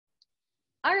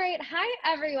All right. Hi,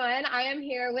 everyone. I am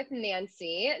here with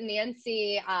Nancy.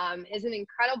 Nancy is an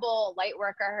incredible light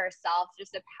worker herself,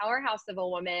 just a powerhouse of a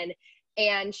woman.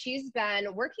 And she's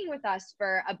been working with us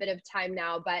for a bit of time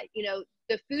now. But,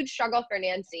 the food struggle for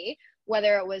Nancy,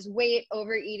 whether it was weight,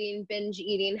 overeating, binge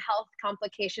eating, health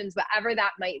complications, whatever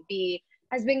that might be,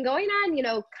 has been going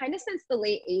on, kind of since the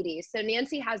late 80s. So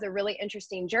Nancy has a really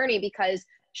interesting journey because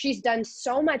she's done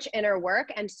so much inner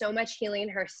work and so much healing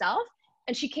herself,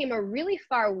 and she came a really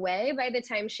far way by the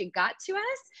time she got to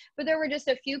us. But there were just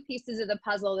a few pieces of the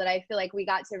puzzle that I feel like we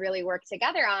got to really work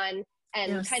together on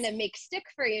and Yes. kind of make stick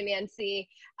for you, Nancy.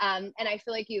 And I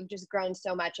feel like you've just grown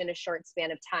so much in a short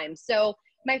span of time. So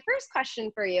my first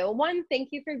question for you, one, thank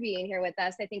you for being here with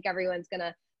us. I think everyone's going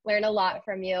to learn a lot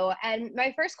from you. And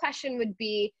my first question would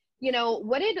be,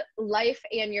 what did life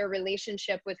and your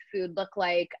relationship with food look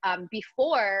like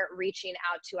before reaching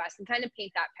out to us, and kind of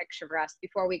paint that picture for us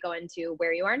before we go into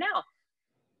where you are now?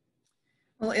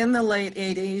 Well, in the late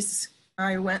 80s,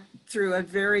 I went through a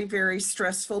very, very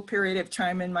stressful period of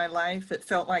time in my life. It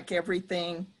felt like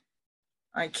everything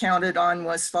I counted on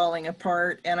was falling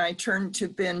apart, and I turned to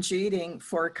binge eating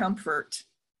for comfort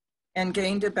and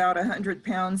gained about 100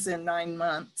 pounds in 9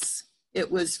 months.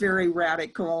 It was very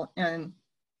radical, and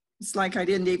it's like I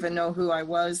didn't even know who I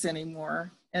was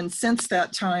anymore. And since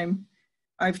that time,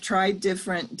 I've tried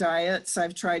different diets,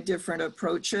 I've tried different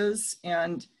approaches,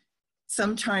 and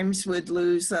sometimes would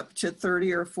lose up to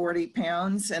 30 or 40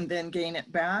 pounds and then gain it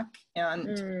back. And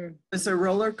it was a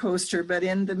roller coaster. But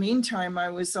in the meantime, I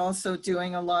was also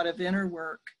doing a lot of inner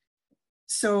work.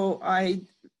 So I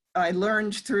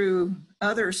learned through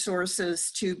other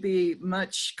sources to be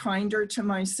much kinder to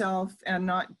myself and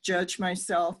not judge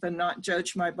myself and not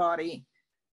judge my body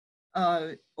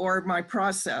or my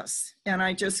process. And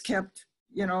I just kept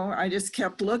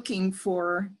looking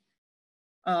for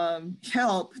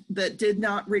help that did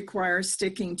not require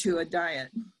sticking to a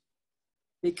diet,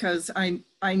 because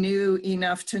I knew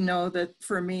enough to know that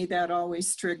for me that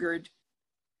always triggered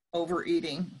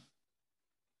overeating.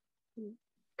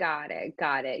 Got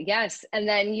it. Yes. And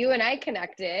then you and I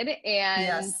connected, and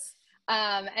Yes.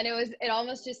 and it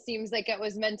almost just seems like it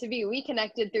was meant to be. We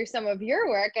connected through some of your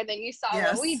work, and then you saw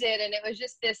what we Yes. did, and it was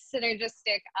just this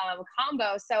synergistic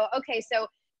combo. So, okay. So,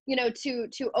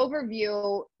 to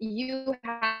overview, you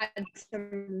had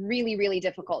some really, really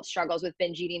difficult struggles with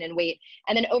binge eating and weight.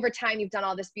 And then over time, you've done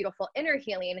all this beautiful inner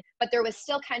healing, but there was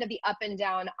still kind of the up and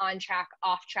down, on track,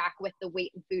 off track with the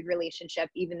weight and food relationship,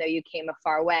 even though you came a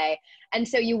far way. And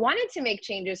so you wanted to make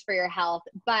changes for your health,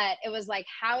 but it was like,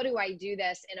 how do I do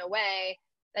this in a way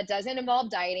that doesn't involve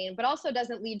dieting, but also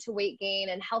doesn't lead to weight gain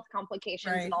and health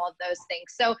complications Right. and all of those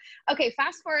things? So, okay,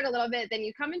 fast forward a little bit, then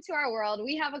you come into our world,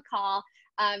 we have a call,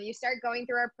 you start going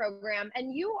through our program,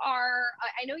 and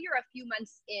I know you're a few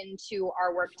months into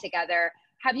our work together.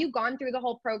 Have you gone through the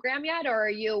whole program yet,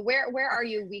 or where are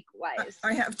you week wise?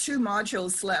 I have 2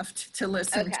 modules left to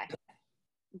listen Okay. to.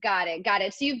 Got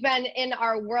it. So you've been in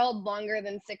our world longer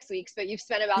than 6 weeks, but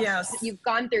Yes. you've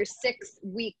gone through 6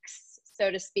 weeks,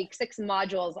 so to speak, 6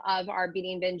 modules of our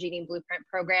Beating Binge Eating Blueprint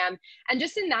program. And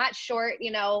just in that short,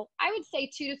 I would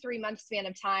say 2 to 3 month span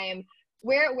of time,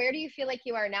 where do you feel like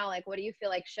you are now? Like, what do you feel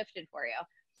like shifted for you?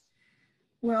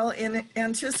 Well, in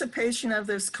anticipation of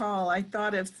this call, I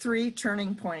thought of 3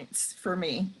 turning points for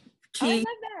me. Oh, I love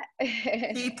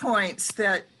that. Key points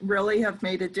that really have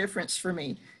made a difference for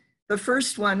me. The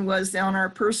first one was on our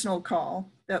personal call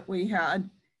that we had.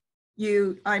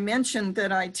 I mentioned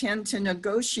that I tend to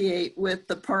negotiate with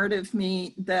the part of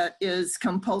me that is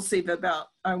compulsive about,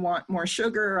 I want more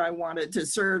sugar, I want a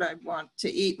dessert, I want to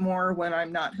eat more when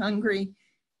I'm not hungry.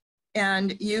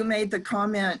 And you made the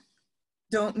comment,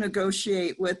 don't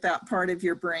negotiate with that part of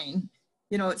your brain.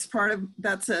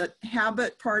 That's a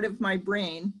habit part of my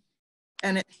brain.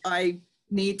 And I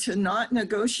need to not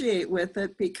negotiate with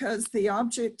it, because the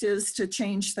object is to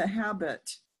change the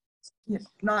habit,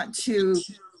 not to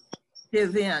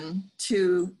give in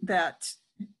to that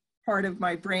part of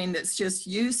my brain that's just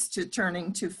used to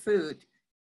turning to food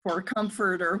for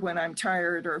comfort or when I'm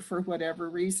tired or for whatever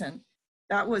reason.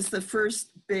 That was the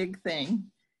first big thing.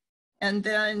 And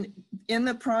then in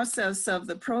the process of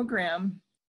the program,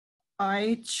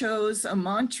 I chose a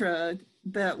mantra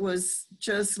that was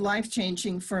just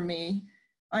life-changing for me.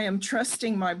 I am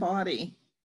trusting my body.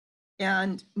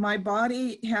 And my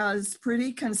body has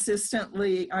pretty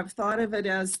consistently, I've thought of it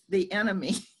as the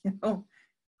enemy.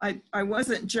 I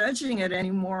wasn't judging it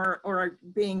anymore or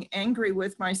being angry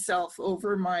with myself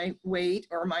over my weight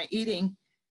or my eating,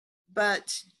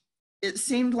 but it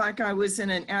seemed like I was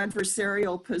in an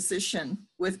adversarial position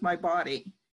with my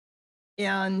body.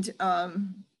 And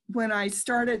when I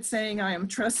started saying I am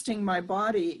trusting my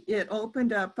body, it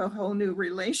opened up a whole new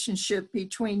relationship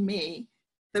between me,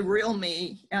 the real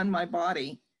me, and my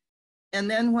body. And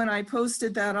then when I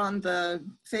posted that on the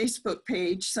Facebook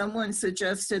page, someone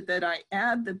suggested that I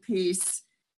add the piece,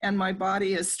 and my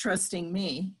body is trusting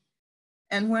me.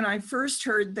 And when I first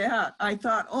heard that, I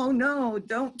thought, oh no,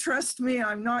 don't trust me.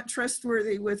 I'm not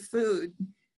trustworthy with food.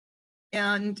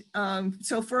 And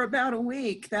so for about a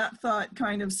week, that thought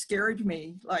kind of scared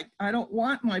me. Like, I don't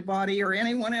want my body or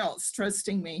anyone else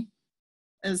trusting me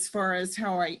as far as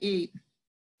how I eat.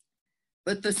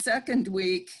 But the second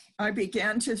week, I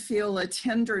began to feel a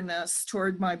tenderness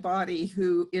toward my body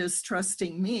who is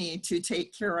trusting me to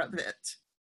take care of it.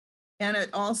 And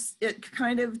it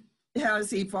kind of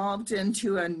has evolved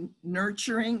into a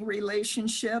nurturing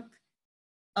relationship,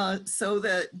 so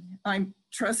that I'm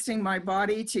trusting my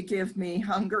body to give me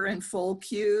hunger and full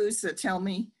cues that tell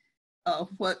me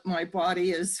what my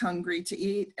body is hungry to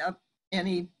eat at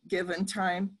any given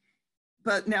time.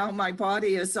 But now my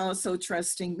body is also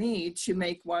trusting me to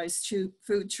make wise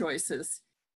food choices.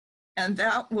 And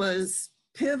that was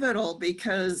pivotal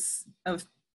because of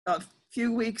a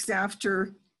few weeks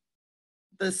after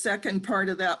the second part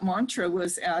of that mantra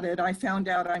was added, I found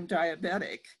out I'm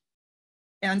diabetic.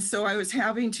 And so I was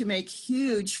having to make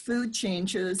huge food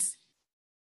changes.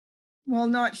 Well,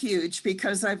 not huge,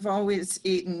 because I've always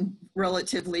eaten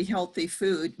relatively healthy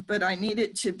food, but I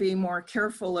needed to be more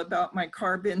careful about my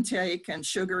carb intake and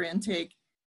sugar intake.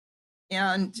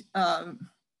 And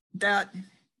that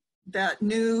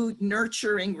new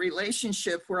nurturing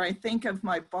relationship where I think of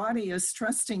my body as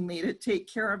trusting me to take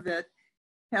care of it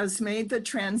has made the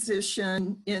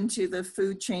transition into the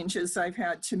food changes I've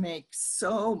had to make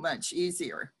so much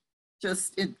easier.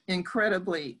 Just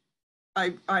incredibly,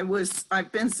 I've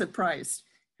been surprised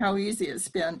how easy it's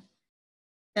been.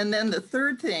 And then the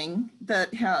third thing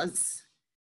that has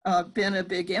been a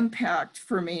big impact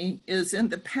for me is in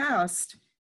the past,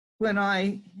 when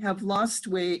I have lost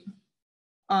weight,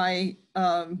 it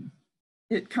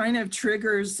kind of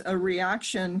triggers a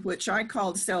reaction, which I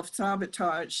called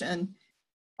self-sabotage. And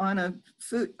on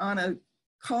a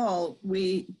call,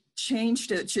 we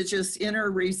changed it to just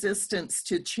inner resistance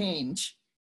to change.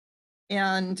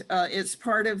 And it's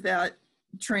part of that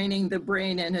training the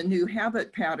brain in a new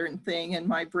habit pattern thing, and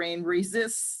my brain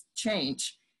resists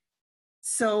change.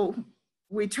 So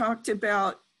we talked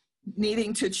about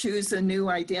needing to choose a new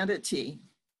identity,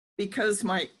 because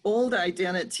my old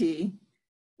identity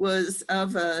was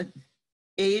of a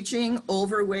aging,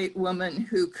 overweight woman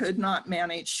who could not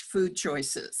manage food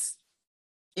choices.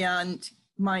 And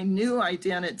my new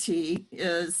identity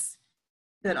is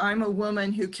that I'm a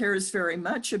woman who cares very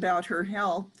much about her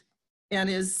health and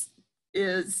is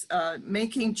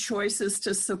making choices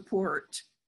to support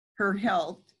her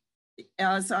health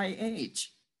as I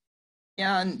age.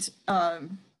 And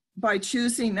by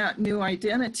choosing that new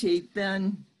identity,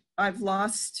 then I've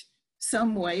lost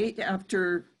some weight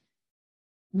after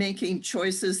making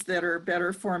choices that are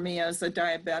better for me as a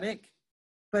diabetic,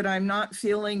 but I'm not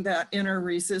feeling that inner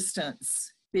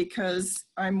resistance because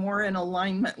I'm more in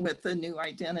alignment with the new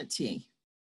identity.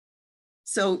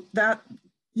 So that,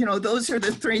 those are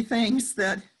the three things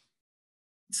that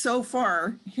so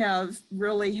far have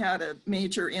really had a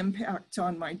major impact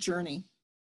on my journey.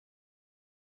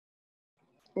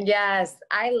 Yes,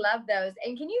 I love those.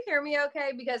 And can you hear me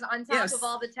okay? Because on top Yes. of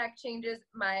all the tech changes,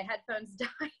 my headphones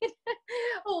died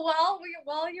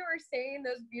while you were saying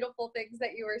those beautiful things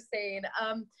that you were saying.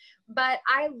 But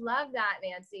I love that,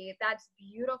 Nancy. That's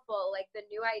beautiful. Like the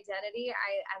new identity.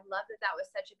 I love that was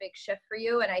such a big shift for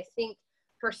you. And I think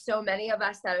for so many of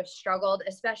us that have struggled,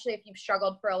 especially if you've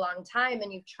struggled for a long time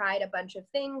and you've tried a bunch of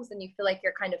things and you feel like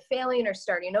you're kind of failing or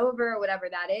starting over or whatever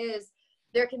that is,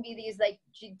 there can be these like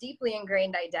deeply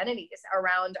ingrained identities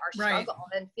around our struggle,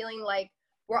 right, and feeling like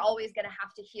we're always going to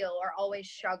have to heal or always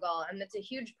struggle. And that's a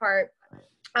huge part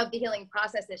of the healing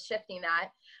process, is shifting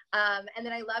that. And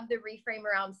then I love the reframe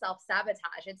around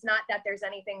self-sabotage. It's not that there's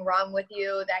anything wrong with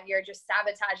you, that you're just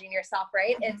sabotaging yourself,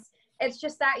 right? Mm-hmm. It's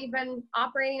just that you've been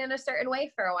operating in a certain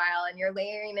way for a while and you're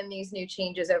layering in these new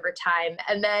changes over time.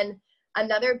 And then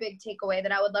another big takeaway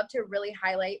that I would love to really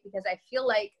highlight, because I feel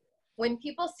like when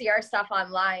people see our stuff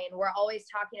online, we're always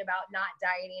talking about not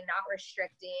dieting, not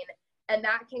restricting, and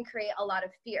that can create a lot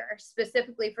of fear,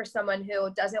 specifically for someone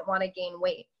who doesn't want to gain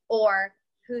weight or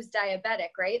who's diabetic,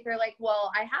 right? They're like,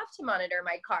 well, I have to monitor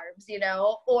my carbs,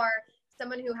 or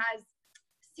someone who has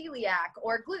celiac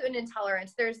or gluten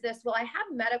intolerance. There's this, well, I have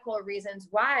medical reasons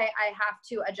why I have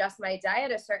to adjust my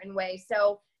diet a certain way.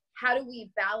 So how do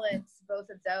we balance both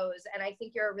of those? And I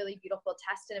think you're a really beautiful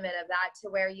testament of that, to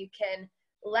where you can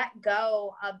let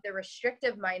go of the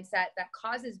restrictive mindset that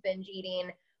causes binge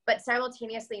eating, but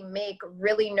simultaneously make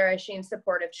really nourishing,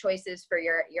 supportive choices for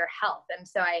your health. And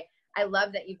so I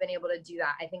love that you've been able to do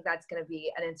that. I think that's going to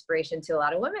be an inspiration to a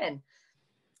lot of women.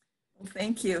 Well,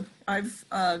 thank you. I've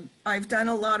done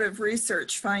a lot of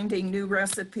research, finding new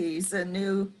recipes and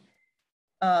new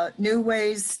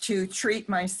ways to treat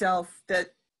myself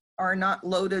that are not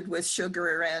loaded with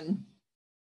sugar and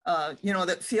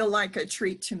that feel like a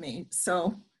treat to me.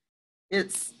 So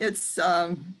it's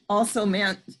also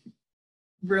meant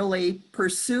really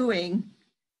pursuing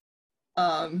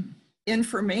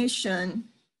information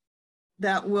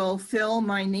that will fill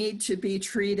my need to be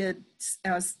treated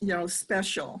as,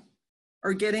 special,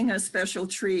 or getting a special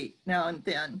treat now and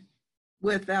then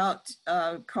without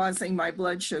causing my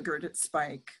blood sugar to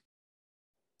spike.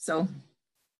 So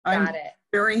I'm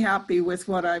very happy with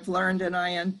what I've learned, and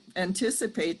I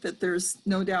anticipate that there's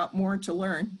no doubt more to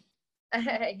learn.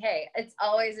 Hey, it's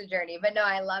always a journey, but no,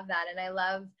 I love that. And I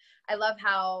love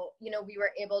how, we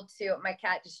were able to, my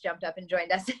cat just jumped up and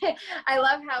joined us. I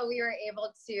love how we were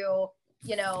able to,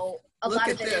 a Look lot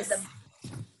at of it this. is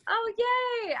oh,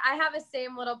 yay. I have a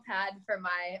same little pad for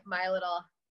my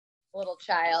little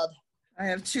child. I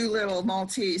have two little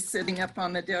Maltese sitting up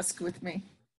on the desk with me.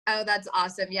 Oh, that's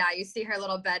awesome. Yeah, you see her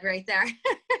little bed right there.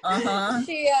 Uh-huh.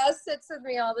 She sits with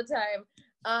me all the time.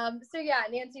 So yeah,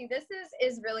 Nancy, this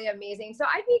is really amazing. So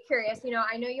I'd be curious,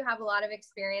 I know you have a lot of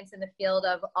experience in the field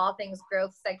of all things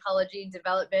growth, psychology,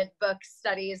 development, books,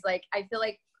 studies. Like, I feel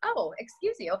like, oh,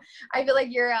 excuse you. I feel like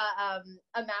you're a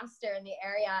master in the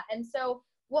area. And so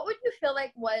what would you feel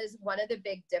like was one of the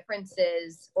big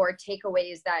differences or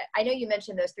takeaways that, I know you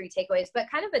mentioned those 3 takeaways, but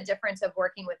kind of a difference of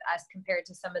working with us compared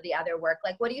to some of the other work?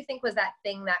 Like, what do you think was that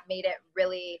thing that made it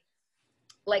really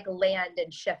like land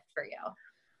and shift for you?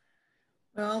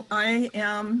 Well, I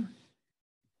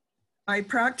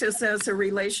practice as a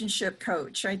relationship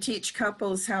coach. I teach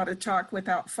couples how to talk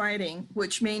without fighting,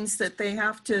 which means that they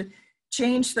have to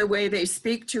change the way they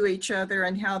speak to each other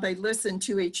and how they listen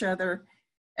to each other.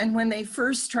 And when they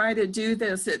first try to do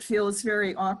this, it feels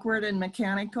very awkward and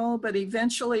mechanical, but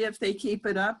eventually if they keep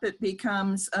it up, it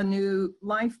becomes a new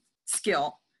life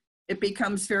skill. It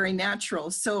becomes very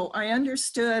natural. So I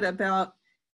understood about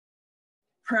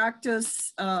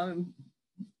practice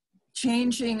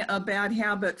changing a bad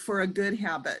habit for a good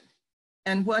habit,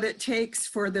 and what it takes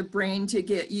for the brain to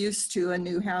get used to a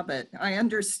new habit. I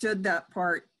understood that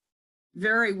part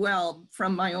very well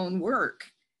from my own work.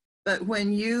 But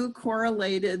when you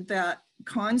correlated that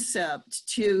concept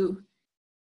to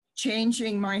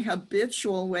changing my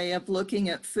habitual way of looking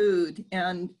at food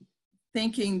and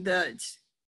thinking that,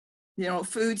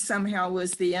 food somehow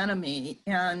was the enemy,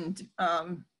 and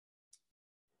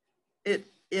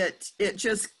it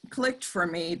just clicked for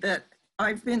me that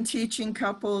I've been teaching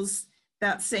couples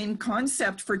that same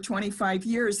concept for 25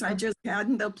 years. I just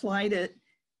hadn't applied it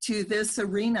to this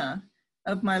arena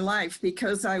of my life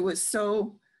because I was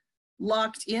so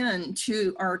locked in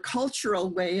to our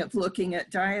cultural way of looking at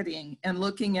dieting and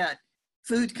looking at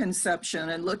food consumption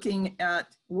and looking at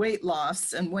weight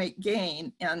loss and weight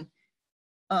gain. And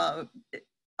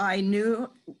I knew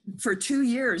for 2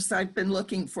 years I've been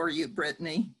looking for you,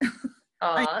 Brittany.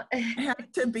 I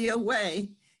had to be a way.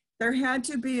 There had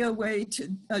to be a way to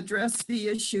address the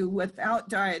issue without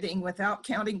dieting, without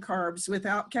counting carbs,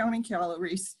 without counting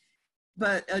calories,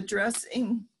 but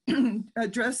addressing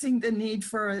the need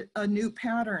for a new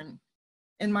pattern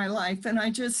in my life. And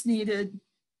I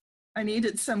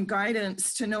needed some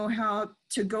guidance to know how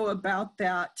to go about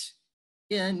that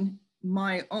in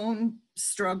my own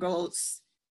struggles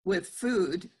with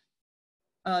food,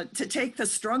 to take the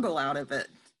struggle out of it.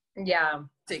 Yeah.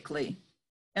 Basically.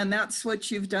 And that's what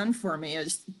you've done for me,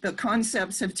 is the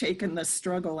concepts have taken the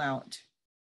struggle out.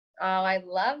 Oh, I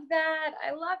love that.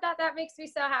 I love that. That makes me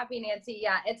so happy, Nancy.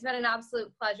 Yeah, it's been an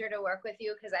absolute pleasure to work with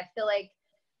you, because I feel like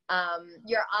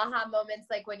your aha moments,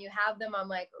 like when you have them, I'm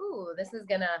like, ooh, this is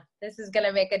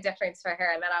gonna make a difference for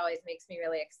her. And that always makes me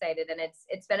really excited. And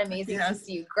it's been amazing to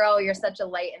see you grow. You're such a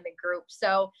light in the group.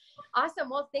 So awesome.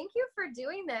 Well, thank you for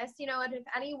doing this. And if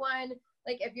anyone,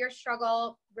 like if your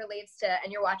struggle relates to,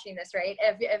 and you're watching this, right?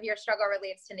 If your struggle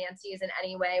relates to Nancy's in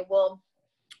any way,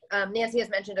 Nancy has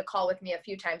mentioned a call with me a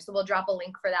few times, so we'll drop a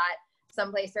link for that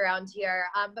someplace around here.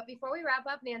 But before we wrap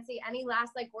up, Nancy, any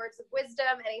last words of wisdom,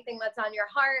 anything that's on your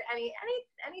heart,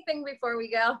 anything before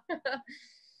we go?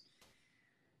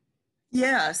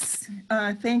 Yes,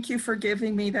 thank you for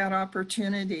giving me that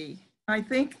opportunity. I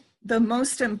think the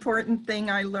most important thing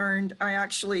I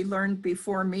actually learned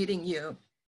before meeting you,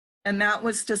 and that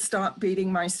was to stop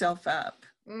beating myself up.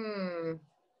 And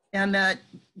that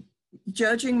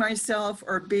judging myself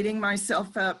or beating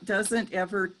myself up doesn't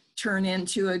ever turn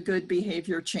into a good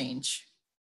behavior change.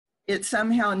 It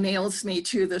somehow nails me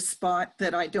to the spot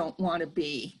that I don't want to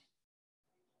be.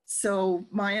 So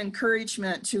my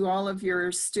encouragement to all of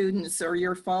your students or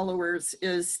your followers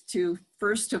is to,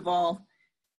 first of all,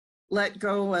 let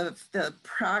go of the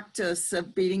practice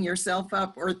of beating yourself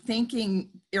up or thinking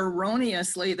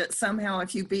erroneously that somehow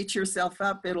if you beat yourself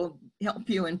up, it'll help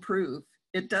you improve.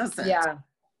 It doesn't. Yeah.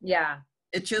 Yeah.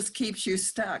 It just keeps you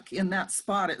stuck in that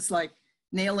spot. It's like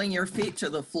nailing your feet to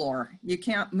the floor. You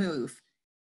can't move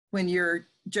when you're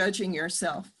judging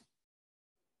yourself.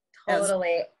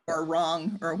 Totally. Or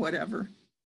wrong or whatever.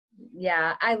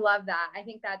 Yeah, I love that. I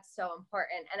think that's so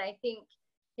important. And I think,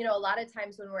 you know, a lot of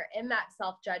times when we're in that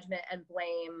self-judgment and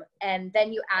blame, and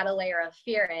then you add a layer of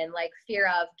fear in, like fear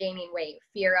of gaining weight,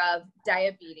 fear of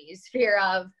diabetes, fear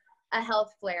of a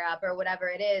health flare-up or whatever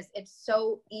it is, it's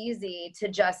so easy to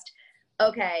just,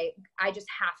 okay, I just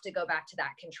have to go back to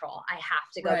that control. I have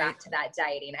to go back to that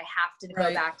dieting. I have to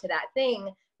go back to that thing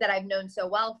that I've known so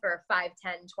well for 5,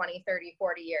 10, 20, 30,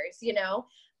 40 years, you know?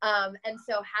 And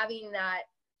so having that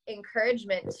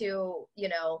encouragement to, you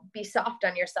know, be soft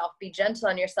on yourself, be gentle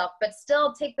on yourself, but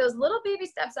still take those little baby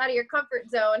steps out of your comfort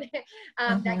zone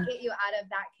that get you out of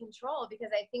that control. Because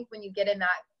I think when you get in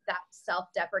that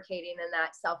self-deprecating and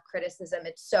that self-criticism,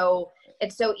 it's so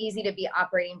easy to be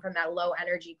operating from that low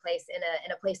energy place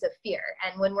in a place of fear.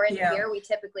 And when we're in fear, we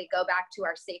typically go back to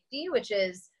our safety, which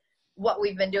is what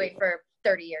we've been doing for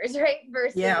 30 years, right?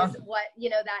 Versus what, you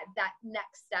know, that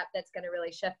next step that's going to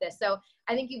really shift this. So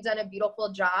I think you've done a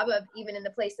beautiful job of, even in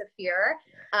the place of fear,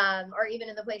 or even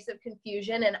in the place of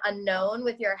confusion and unknown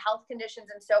with your health conditions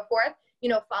and so forth, you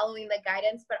know, following the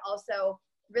guidance, but also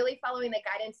really following the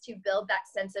guidance to build that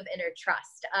sense of inner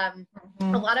trust.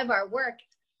 A lot of our work,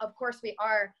 of course, we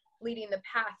are leading the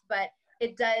path, but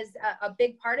it does, a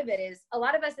big part of it is a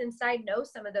lot of us inside know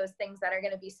some of those things that are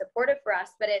going to be supportive for us,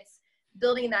 but it's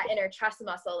building that inner trust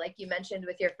muscle, like you mentioned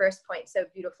with your first point so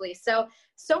beautifully. So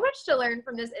much to learn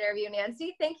from this interview,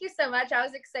 Nancy. Thank you so much. I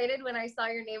was excited when I saw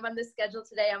your name on the schedule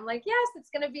today. I'm like, yes, it's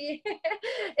going to be,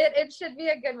 it should be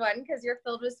a good one because you're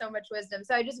filled with so much wisdom.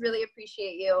 So I just really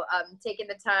appreciate you taking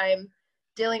the time,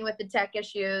 dealing with the tech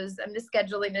issues and the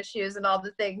scheduling issues and all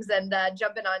the things, and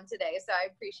jumping on today. So I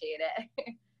appreciate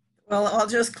it. Well, I'll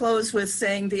just close with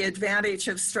saying the advantage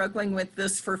of struggling with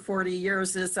this for 40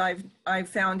 years is I've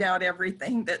found out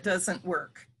everything that doesn't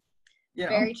work. You know?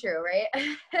 Very true,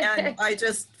 right? And I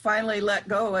just finally let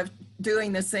go of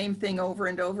doing the same thing over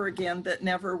and over again that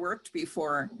never worked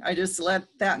before. I just let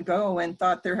that go and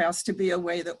thought there has to be a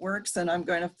way that works, and I'm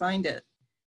going to find it.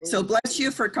 So bless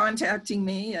you for contacting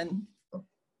me, and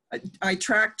I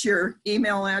tracked your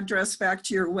email address back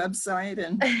to your website,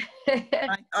 and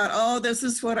I thought, oh, this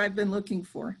is what I've been looking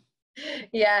for.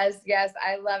 Yes,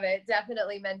 I love it.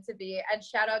 Definitely meant to be. And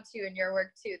shout out to you and your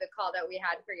work too. The call that we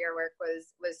had for your work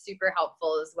was super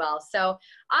helpful as well. So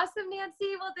awesome,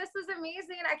 Nancy. Well, this was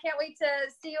amazing. I can't wait to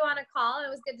see you on a call. It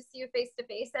was good to see you face to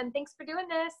face. And thanks for doing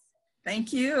this.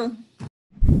 Thank you.